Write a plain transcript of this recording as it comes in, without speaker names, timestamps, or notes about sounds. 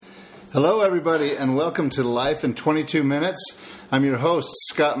Hello, everybody, and welcome to Life in 22 Minutes. I'm your host,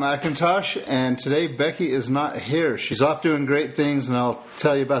 Scott McIntosh, and today Becky is not here. She's off doing great things, and I'll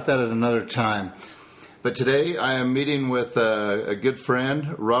tell you about that at another time. But today I am meeting with a good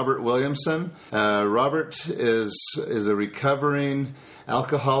friend, Robert Williamson. Robert is a recovering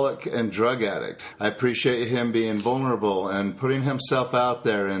alcoholic and drug addict. I appreciate him being vulnerable and putting himself out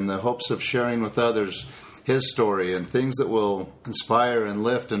there in the hopes of sharing with others his story and things that will inspire and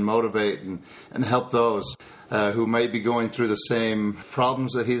lift and motivate and help those who might be going through the same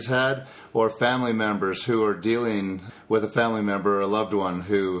problems that he's had, or family members who are dealing with a family member or a loved one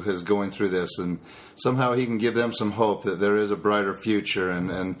who is going through this. And somehow he can give them some hope that there is a brighter future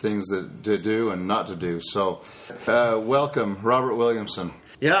and things that to do and not to do. So welcome, Robert Williamson.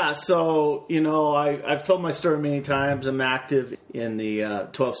 Yeah, so, I've told my story many times. I'm active in the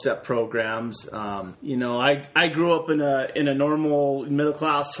 12-step programs. I grew up in a normal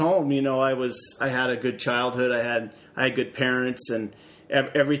middle-class home. I had a good childhood. I had good parents and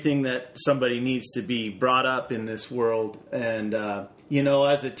everything that somebody needs to be brought up in this world. And,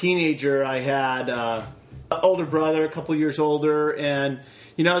 as a teenager, I had an older brother, a couple years older. And,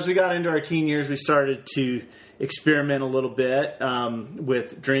 as we got into our teen years, we started to experiment a little bit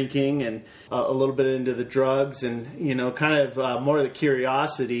with drinking and a little bit into the drugs and, kind of more of the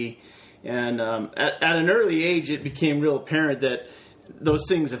curiosity. And at an early age, it became real apparent that those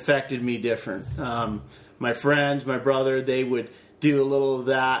things affected me different. My friends, my brother, they would do a little of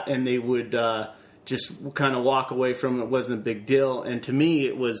that and they would just kind of walk away from it. It wasn't a big deal. And to me,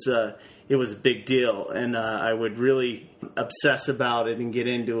 it was a big deal. And I would really obsess about it and get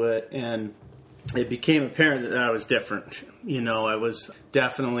into it. And it became apparent that I was different. I was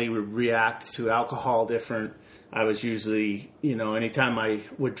definitely react to alcohol different. I was usually, anytime I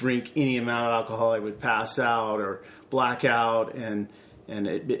would drink any amount of alcohol, I would pass out or black out. And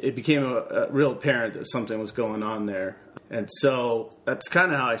it became a real apparent that something was going on there. And so that's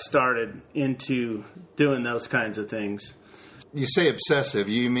kind of how I started into doing those kinds of things. You say obsessive.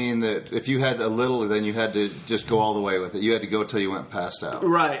 You mean that if you had a little, then you had to just go all the way with it. You had to go till you went passed out.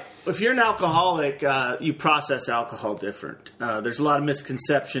 Right. If you're an alcoholic, you process alcohol different. There's a lot of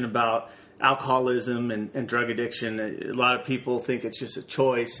misconception about alcoholism and drug addiction. A lot of people think it's just a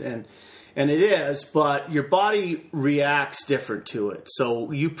choice, and it is, but your body reacts different to it.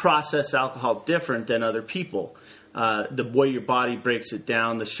 So you process alcohol different than other people. The way your body breaks it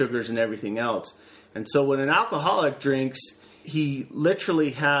down, the sugars and everything else. And so when an alcoholic drinks, he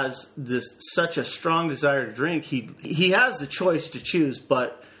literally has such a strong desire to drink. He has the choice to choose,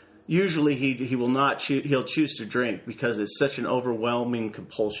 but usually he will not choose. He'll choose to drink because it's such an overwhelming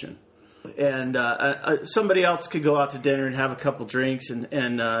compulsion. And somebody else could go out to dinner and have a couple drinks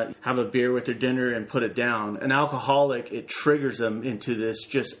and have a beer with their dinner and put it down. An alcoholic, it triggers them into this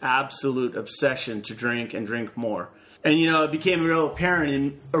just absolute obsession to drink and drink more. And, it became real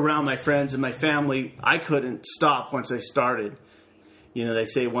apparent around my friends and my family, I couldn't stop once I started. They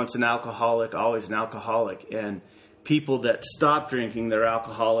say once an alcoholic, always an alcoholic. And people that stop drinking, they're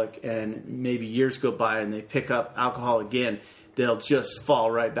alcoholic, and maybe years go by and they pick up alcohol again, they'll just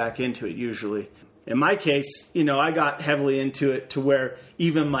fall right back into it usually. In my case, I got heavily into it to where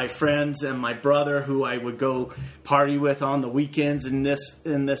even my friends and my brother, who I would go party with on the weekends and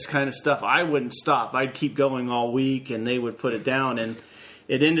this kind of stuff, I wouldn't stop. I'd keep going all week, and they would put it down. And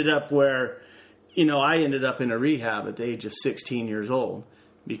it ended up where, I ended up in a rehab at the age of 16 years old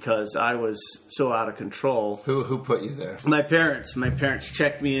because I was so out of control. Who put you there? My parents. My parents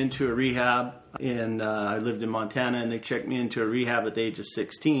checked me into a rehab, and I lived in Montana, and they checked me into a rehab at the age of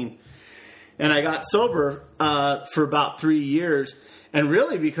 16. And I got sober for about 3 years, and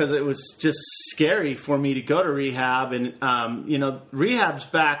really because it was just scary for me to go to rehab. And,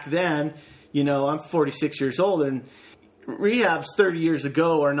 rehabs back then, I'm 46 years old, and rehabs 30 years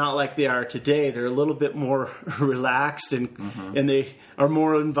ago are not like they are today. They're a little bit more relaxed and they are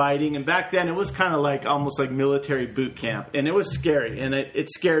more inviting. And back then it was kind of like almost like military boot camp, and it was scary, and it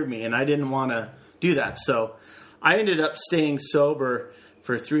scared me, and I didn't want to do that. So I ended up staying sober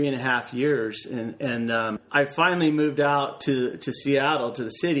for 3.5 years, and I finally moved out to Seattle, to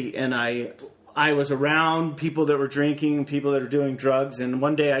the city, and I was around people that were drinking, people that were doing drugs, and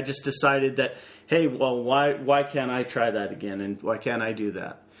one day I just decided that, hey, well, why can't I try that again, and why can't I do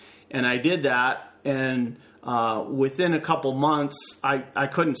that? And I did that, and within a couple months, I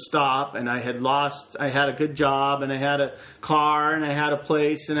couldn't stop, and I had a good job, and I had a car, and I had a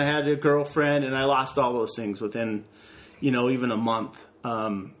place, and I had a girlfriend, and I lost all those things within, even a month.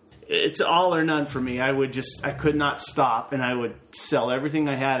 It's all or none for me. I could not stop, and I would sell everything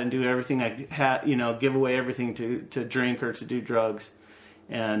I had and do everything I had, give away everything to drink or to do drugs.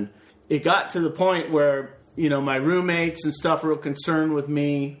 And it got to the point where, my roommates and stuff were real concerned with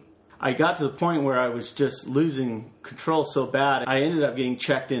me. I got to the point where I was just losing control so bad. I ended up getting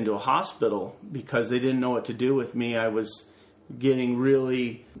checked into a hospital because they didn't know what to do with me. I was getting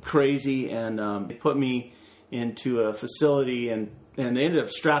really crazy, and they put me into a facility, and they ended up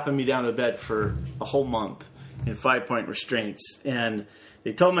strapping me down to bed for a whole month in 5-point restraints. And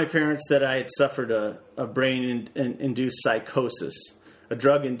they told my parents that I had suffered a brain-induced psychosis, a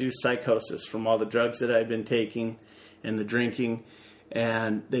drug-induced psychosis from all the drugs that I'd been taking and the drinking.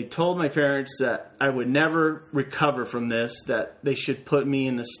 And they told my parents that I would never recover from this, that they should put me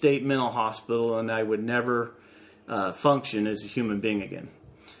in the state mental hospital, and I would never function as a human being again.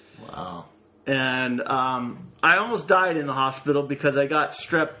 Wow. And I almost died in the hospital because I got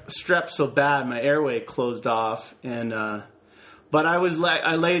strep so bad, my airway closed off. And but I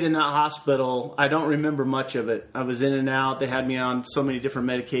laid in that hospital. I don't remember much of it. I was in and out. They had me on so many different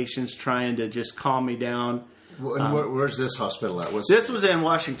medications trying to just calm me down. Where's this hospital at? This was in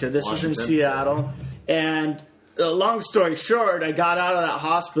Washington. This was in Seattle. And long story short, I got out of that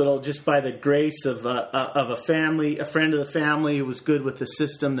hospital just by the grace of a friend of the family who was good with the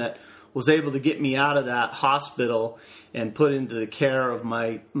system, that was able to get me out of that hospital and put into the care of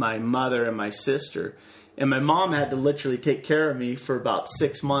my mother and my sister. And my mom had to literally take care of me for about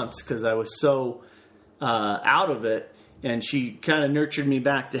 6 months because I was so out of it. And she kind of nurtured me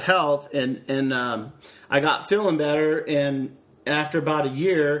back to health, and I got feeling better. And after about a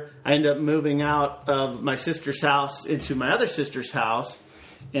year, I ended up moving out of my sister's house into my other sister's house.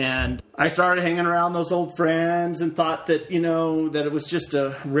 And I started hanging around those old friends and thought that, that it was just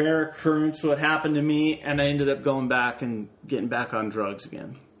a rare occurrence what happened to me. And I ended up going back and getting back on drugs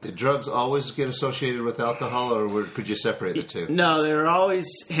again. Did drugs always get associated with alcohol, or could you separate the two? No, they were always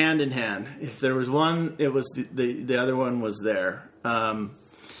hand in hand. If there was one, it was the other one was there.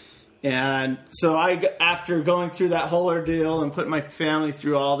 And so after going through that whole ordeal and putting my family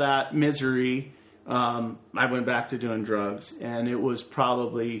through all that misery, I went back to doing drugs. And it was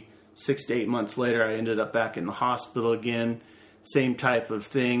probably 6 to 8 months later, I ended up back in the hospital again. Same type of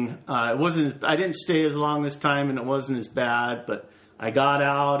thing. I didn't stay as long this time, and it wasn't as bad, but I got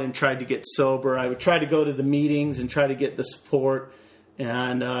out and tried to get sober. I would try to go to the meetings and try to get the support.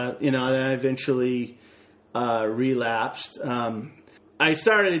 And, then I eventually relapsed. I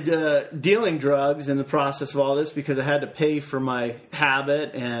started dealing drugs in the process of all this because I had to pay for my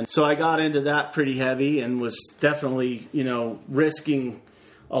habit. And so I got into that pretty heavy and was definitely, risking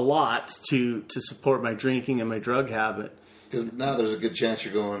a lot to support my drinking and my drug habit. Because now there's a good chance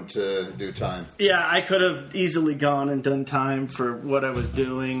you're going to do time. Yeah, I could have easily gone and done time for what I was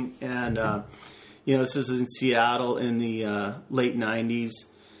doing. And, this was in Seattle in the late 90s.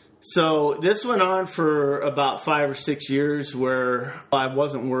 So this went on for about 5 or 6 years where I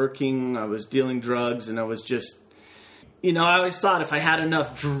wasn't working, I was dealing drugs, and I was just, I always thought if I had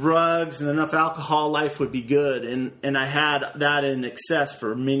enough drugs and enough alcohol, life would be good. And I had that in excess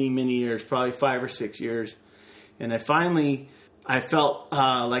for many, many years, probably 5 or 6 years. And I felt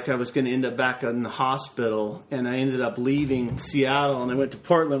like I was going to end up back in the hospital, and I ended up leaving Seattle, and I went to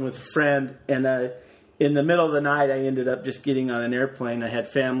Portland with a friend, and in the middle of the night, I ended up just getting on an airplane. I had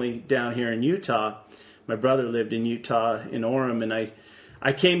family down here in Utah. My brother lived in Utah, in Orem, and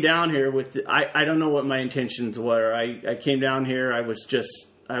I came down here with, I don't know what my intentions were. I came down here, I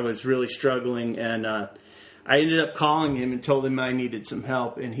was really struggling, and I ended up calling him and told him I needed some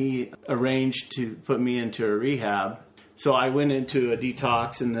help, and he arranged to put me into a rehab. So I went into a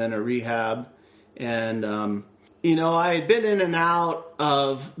detox and then a rehab, and I had been in and out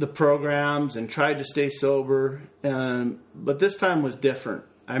of the programs and tried to stay sober, but this time was different.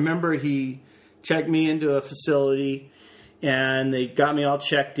 I remember he checked me into a facility, and they got me all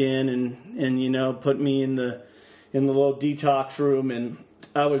checked in and put me in the little detox room, and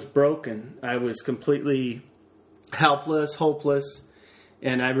I was broken. I was completely helpless, hopeless.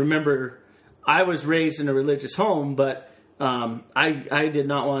 And I remember I was raised in a religious home, but I did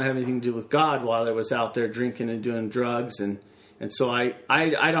not want to have anything to do with God while I was out there drinking and doing drugs. And so I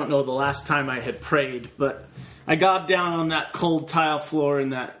don't know the last time I had prayed, but I got down on that cold tile floor in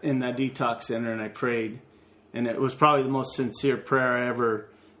that detox center, and I prayed. And it was probably the most sincere prayer I ever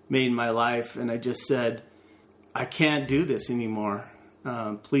made in my life. And I just said, I can't do this anymore.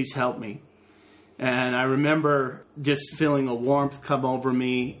 Please help me. And I remember just feeling a warmth come over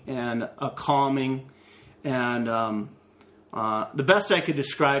me and a calming. And the best I could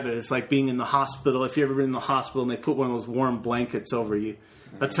describe it is like being in the hospital. If you've ever been in the hospital and they put one of those warm blankets over you,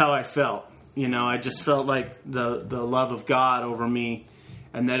 that's how I felt. I just felt like the love of God over me,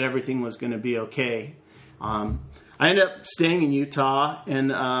 and that everything was going to be okay. I I ended up staying in Utah,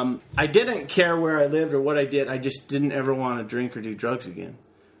 and I didn't care where I lived or what I did. I just didn't ever want to drink or do drugs again.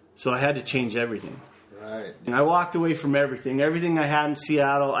 So I had to change everything. Right. And I walked away from everything. Everything I had in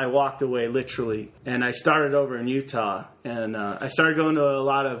Seattle, I walked away literally. And I started over in Utah. And I started going to a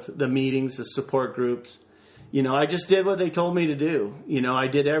lot of the meetings, the support groups. I just did what they told me to do. I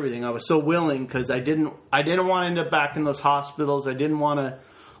did everything. I was so willing because I didn't want to end up back in those hospitals. I didn't want to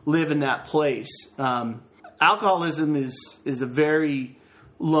live in that place. Alcoholism is a very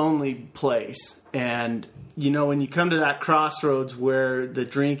lonely place. And when you come to that crossroads where the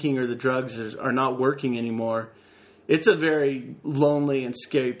drinking or the drugs are not working anymore, it's a very lonely and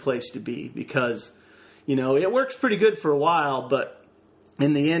scary place to be because, it works pretty good for a while, but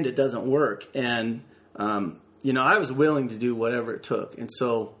in the end it doesn't work. And, I was willing to do whatever it took. And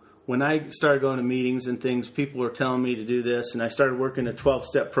so when I started going to meetings and things, people were telling me to do this, and I started working a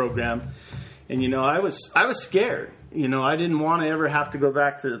 12-step program. And, I was scared. I didn't want to ever have to go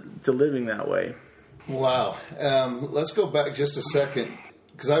back to living that way. Wow. Let's go back just a second,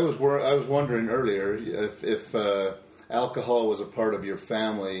 because I was wondering earlier if alcohol was a part of your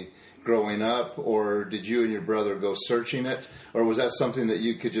family growing up, or did you and your brother go searching it, or was that something that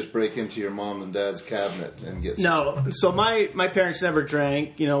you could just break into your mom and dad's cabinet and get? No. So my parents never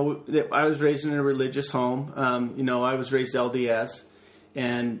drank. I was raised in a religious home. I was raised LDS,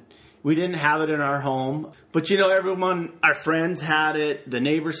 and we didn't have it in our home, but everyone, our friends had it, the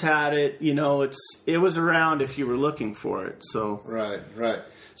neighbors had it. It was around if you were looking for it. So right.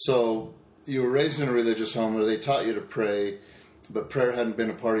 So you were raised in a religious home where they taught you to pray, but prayer hadn't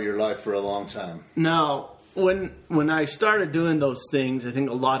been a part of your life for a long time. No, when I started doing those things, I think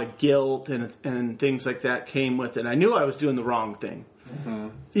a lot of guilt and things like that came with it. I knew I was doing the wrong thing. Mm-hmm.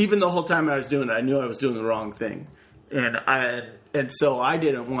 Even the whole time I was doing it, I knew I was doing the wrong thing, and so I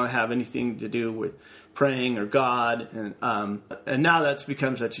didn't want to have anything to do with praying or God, and now that's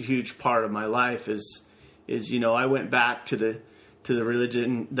become such a huge part of my life. Is I went back to the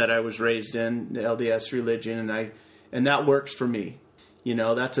religion that I was raised in, the LDS religion, and that works for me.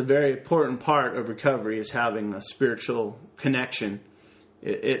 That's a very important part of recovery, is having a spiritual connection.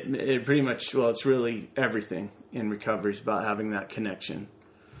 It pretty much, it's really everything in recovery is about having that connection.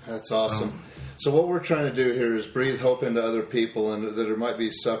 That's awesome. So what we're trying to do here is breathe hope into other people and that might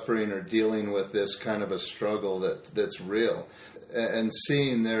be suffering or dealing with this kind of a struggle that's real, and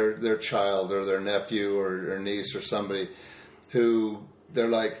seeing their child or their nephew or niece or somebody who they're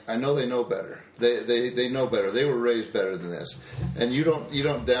like, I know they know better. They know better. They were raised better than this. And you don't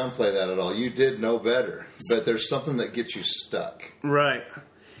downplay that at all. You did know better, but there's something that gets you stuck. Right.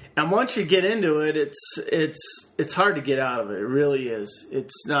 And once you get into it, it's hard to get out of it. It really is.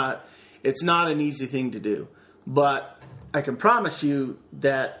 It's not an easy thing to do. But I can promise you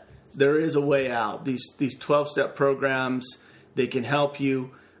that there is a way out. These 12-step programs, they can help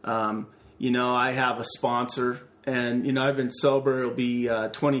you. I have a sponsor, and I've been sober. It'll be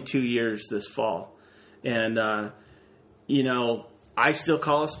 22 years this fall, and I still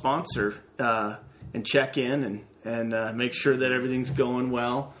call a sponsor and check in and make sure that everything's going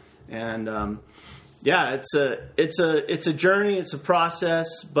well. And it's a journey, it's a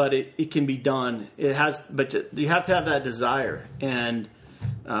process, but it can be done. But you have to have that desire, and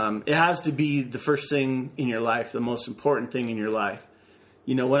it has to be the first thing in your life, the most important thing in your life.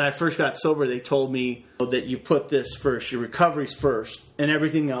 When I first got sober, they told me that you put this first, your recovery's first, and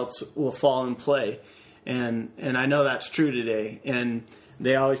everything else will fall in play. And I know that's true today. And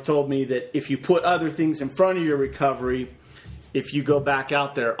they always told me that if you put other things in front of your recovery, if you go back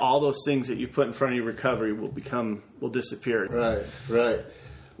out there, all those things that you put in front of your recovery will disappear. Right.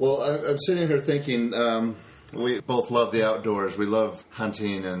 Well, I'm sitting here thinking, we both love the outdoors. We love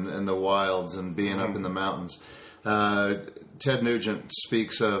hunting and the wilds and being up in the mountains. Ted Nugent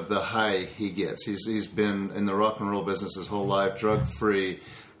speaks of the high he gets. He's been in the rock and roll business his whole life, drug free,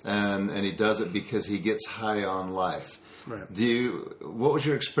 and he does it because he gets high on life. Right. What was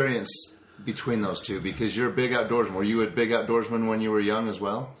your experience between those two? Because you're a big outdoorsman. Were you a big outdoorsman when you were young as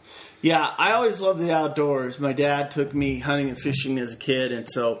well? Yeah, I always loved the outdoors. My dad took me hunting and fishing as a kid, and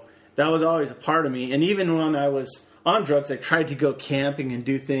so that was always a part of me. And even when I was on drugs, I tried to go camping and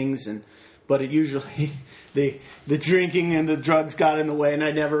do things, but it usually the drinking and the drugs got in the way, and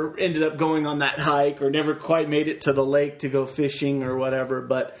I never ended up going on that hike or never quite made it to the lake to go fishing or whatever.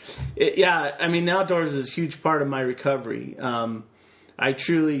 But the outdoors is a huge part of my recovery. I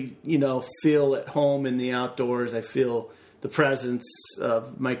truly, feel at home in the outdoors. I feel the presence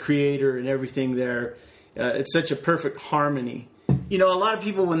of my Creator and everything there. It's such a perfect harmony. A lot of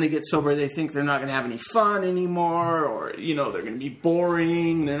people, when they get sober, they think they're not going to have any fun anymore, or, they're going to be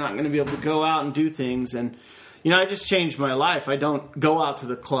boring. They're not going to be able to go out and do things. And, I just changed my life. I don't go out to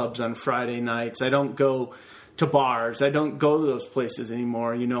the clubs on Friday nights. I don't go to bars. I don't go to those places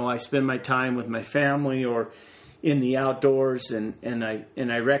anymore. I spend my time with my family or in the outdoors, and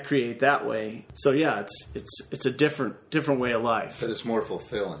I recreate that way. So yeah, it's a different way of life. But it's more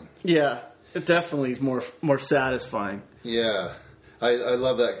fulfilling. Yeah, it definitely is more satisfying. Yeah, I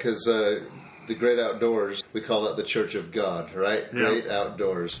love that because the great outdoors, we call that the Church of God, right? Yeah. Great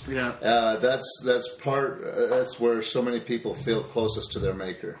outdoors. Yeah. That's where so many people feel closest to their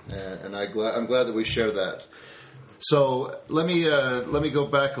Maker, and I'm glad that we share that. So let me go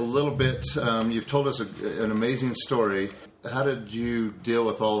back a little bit. You've told us an amazing story. How did you deal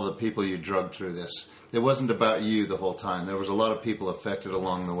with all of the people you drugged through this? It wasn't about you the whole time. There was a lot of people affected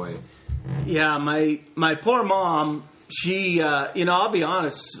along the way. Yeah, my poor mom. She, I'll be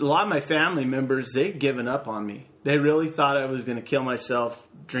honest. A lot of my family members, they'd given up on me. They really thought I was going to kill myself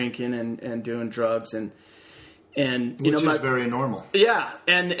drinking and doing drugs and which is very normal. Yeah,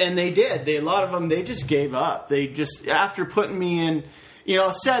 and they did. A lot of them, they just gave up. They just, after putting me in,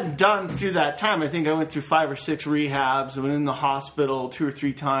 said and done through that time, I think I went through 5 or 6 rehabs, went in the hospital 2 or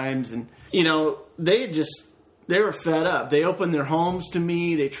 3 times, and, they were fed up. They opened their homes to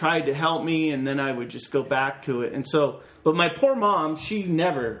me. They tried to help me, and then I would just go back to it. And so, but my poor mom, she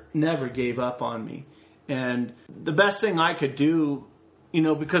never gave up on me. And the best thing I could do,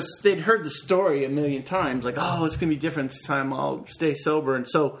 because they'd heard the story a million times, like, oh, it's going to be different this time. I'll stay sober. And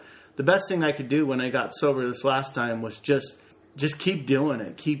so the best thing I could do when I got sober this last time was just keep doing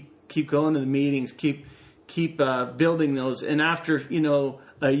it. Keep going to the meetings. Keep building those. And after,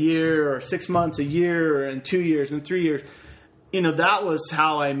 a year or 6 months, a year and 2 years and 3 years, that was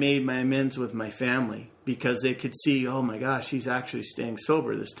how I made my amends with my family, because they could see, oh my gosh, he's actually staying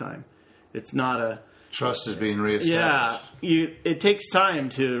sober this time. It's not a... Trust is being reestablished. Yeah, it takes time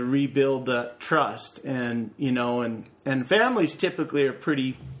to rebuild that trust, and and families typically are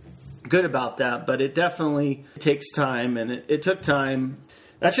pretty good about that, but it definitely takes time, and it took time.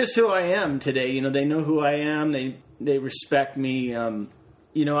 That's just who I am today. They know who I am. They respect me.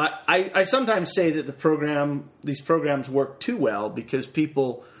 I sometimes say that these programs work too well, because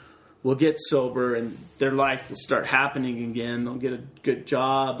people will get sober and their life will start happening again. They'll get a good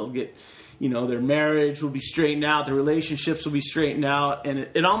job. They'll get, their marriage will be straightened out. Their relationships will be straightened out. And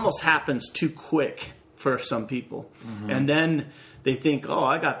it almost happens too quick for some people. Mm-hmm. And then they think, oh,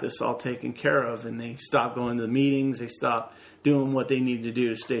 I got this all taken care of. And they stop going to the meetings. They stop doing what they need to do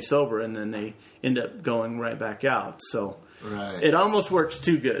to stay sober. And then they end up going right back out. So... Right. It almost works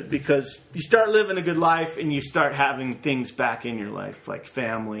too good, because you start living a good life and you start having things back in your life, like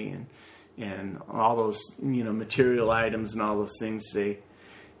family and all those, material items and all those things.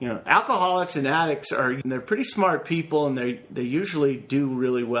 Alcoholics and addicts they're pretty smart people, and they usually do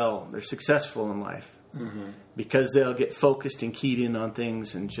really well. They're successful in life, mm-hmm. because they'll get focused and keyed in on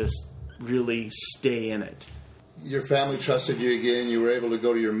things and just really stay in it. Your family trusted you again. You were able to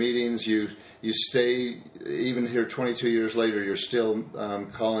go to your meetings. You stay, even here 22 years later, you're still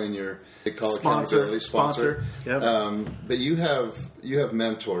calling they call it accountability sponsor. Yep. But you have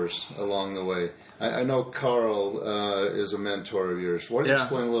mentors along the way. I know Carl is a mentor of yours. Why don't you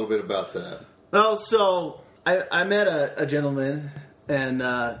explain a little bit about that? Well, so I met a gentleman, and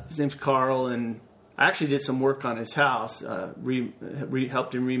his name's Carl, and I actually did some work on his house,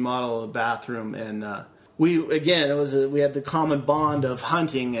 helped him remodel a bathroom, and we had the common bond of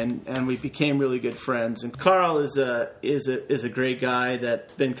hunting, and we became really good friends. And Carl is a great guy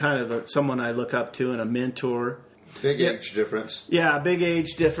that's been kind of someone I look up to and a mentor. Big age difference. Yeah, big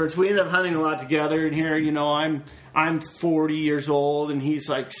age difference. We ended up hunting a lot together. And here, I'm 40 years old, and he's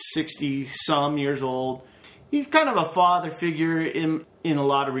like 60 some years old. He's kind of a father figure in a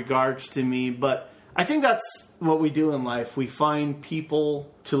lot of regards to me, but I think that's what we do in life. We find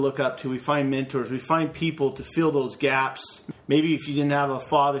people to look up to. We find mentors. We find people to fill those gaps. Maybe if you didn't have a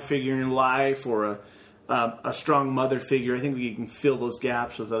father figure in your life or a strong mother figure, I think we can fill those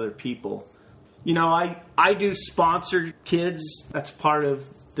gaps with other people. I do sponsor kids. That's part of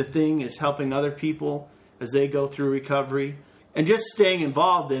the thing, is helping other people as they go through recovery. And just staying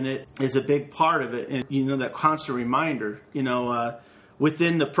involved in it is a big part of it. And, that constant reminder,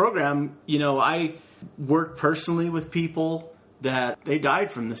 within the program, I worked personally with people that they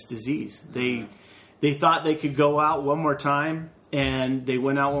died from this disease. They thought they could go out one more time, and they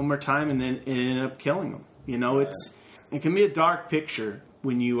went out one more time, and then it ended up killing them. It can be a dark picture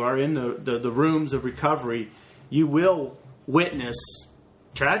when you are in the rooms of recovery. You will witness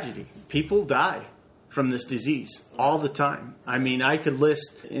tragedy. People die from this disease all the time. I mean, I could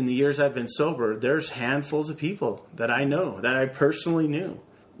list, in the years I've been sober, there's handfuls of people that I know, that I personally knew,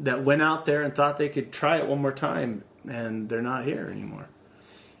 that went out there and thought they could try it one more time, and they're not here anymore.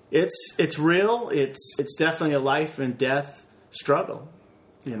 It's real. It's definitely a life and death struggle,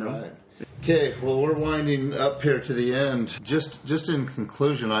 you know. Right. Okay, well, we're winding up here to the end. Just in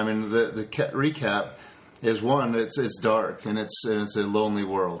conclusion, I mean, the recap is one. It's dark and it's a lonely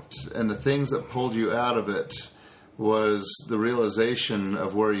world, and the things that pulled you out of it was the realization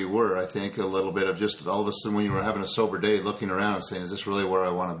of where you were. I think a little bit of just all of a sudden when you were having a sober day, looking around and saying, "Is this really where I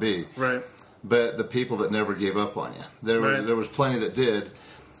want to be?" Right. But the people that never gave up on you, there was plenty that did.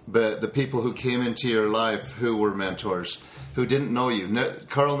 But the people who came into your life who were mentors, who didn't know you.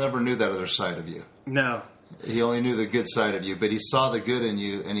 Carl never knew that other side of you. No. He only knew the good side of you, but he saw the good in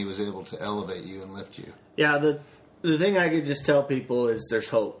you, and he was able to elevate you and lift you. Yeah, the thing I could just tell people is there's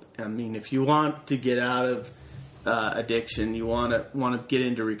hope. I mean, if you want to get out of addiction, you want to get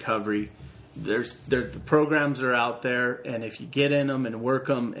into recovery, the programs are out there, and if you get in them and work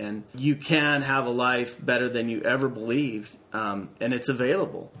them, and you can have a life better than you ever believed, and it's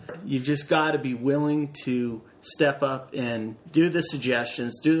available. You've just got to be willing to step up and do the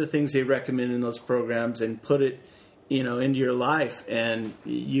suggestions, do the things they recommend in those programs, and put it, into your life, and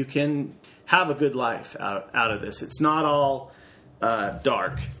you can have a good life out of this. It's not all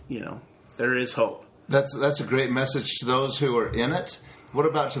dark. There is hope. That's a great message to those who are in it. What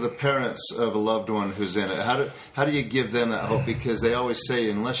about to the parents of a loved one who's in it? How do you give them that hope? Because they always say,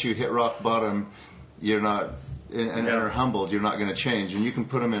 unless you hit rock bottom, you're not, and are humbled, you're not going to change. And you can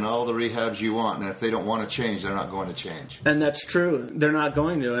put them in all the rehabs you want, and if they don't want to change, they're not going to change. And that's true. They're not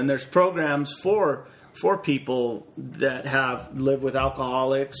going to. And there's programs for people that live with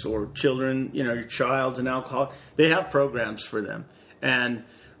alcoholics or children, your child's an alcoholic. They have programs for them. And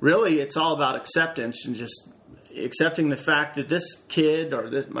really, it's all about acceptance and just accepting the fact that this kid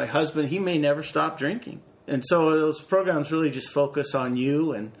or my husband, he may never stop drinking. And so those programs really just focus on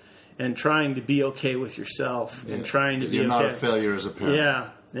you and trying to be okay with yourself and trying to be okay. You're not a failure as a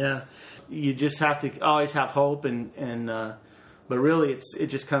parent. Yeah. You just have to always have hope but really it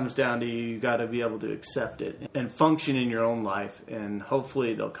just comes down to you got to be able to accept it and function in your own life, and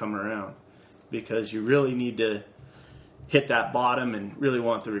hopefully they'll come around, because you really need to hit that bottom and really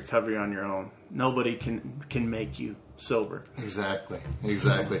want the recovery on your own. Nobody can make you sober. Exactly.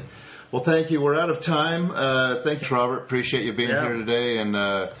 Well, thank you. We're out of time. Thank you, Robert. Appreciate you being here today. And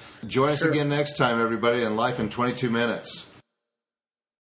join us again next time, everybody, on Life in 22 Minutes.